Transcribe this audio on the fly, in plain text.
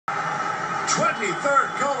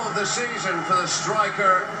23rd goal of the season for the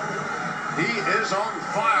striker. He is on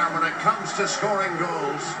fire when it comes to scoring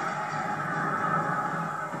goals.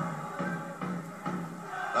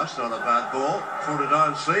 That's not a bad ball.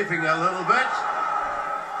 Portadown sleeping a little bit.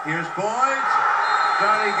 Here's Boyd.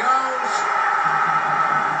 Down he goes.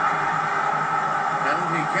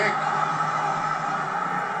 Penalty kick.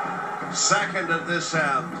 Second at this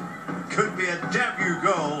end. Could be a debut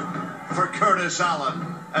goal for Curtis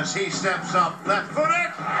Allen as he steps up.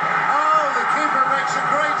 Left-footed. Oh, the keeper makes a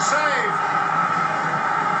great save.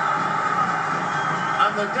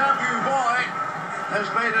 And the debut boy has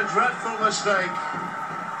made a dreadful mistake.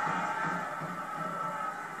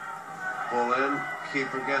 Ball in.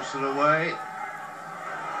 Keeper gets it away.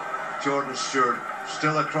 Jordan Stewart,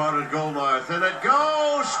 still a crowded goalmouth. And it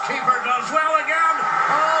goes. Keeper does well again.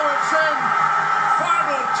 Oh, it's in.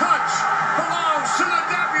 Final touch belongs to the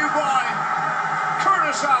debut boy,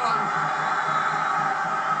 Curtis Allen.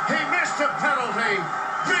 He missed a penalty.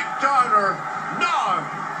 Big downer. Now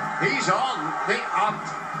he's on the up.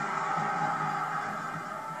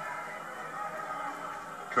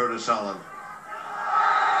 Curtis Allen.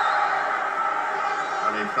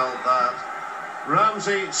 And he felt that.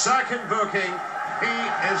 Ramsey, second booking. He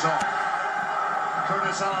is off.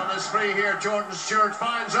 Curtis Allen is free here. Jordan Stewart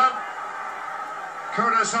finds him.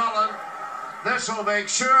 Curtis Allen. This will make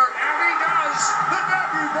sure. And he does. The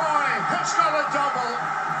debut boy has got a double.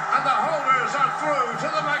 And the holders are through to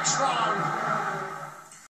the next round.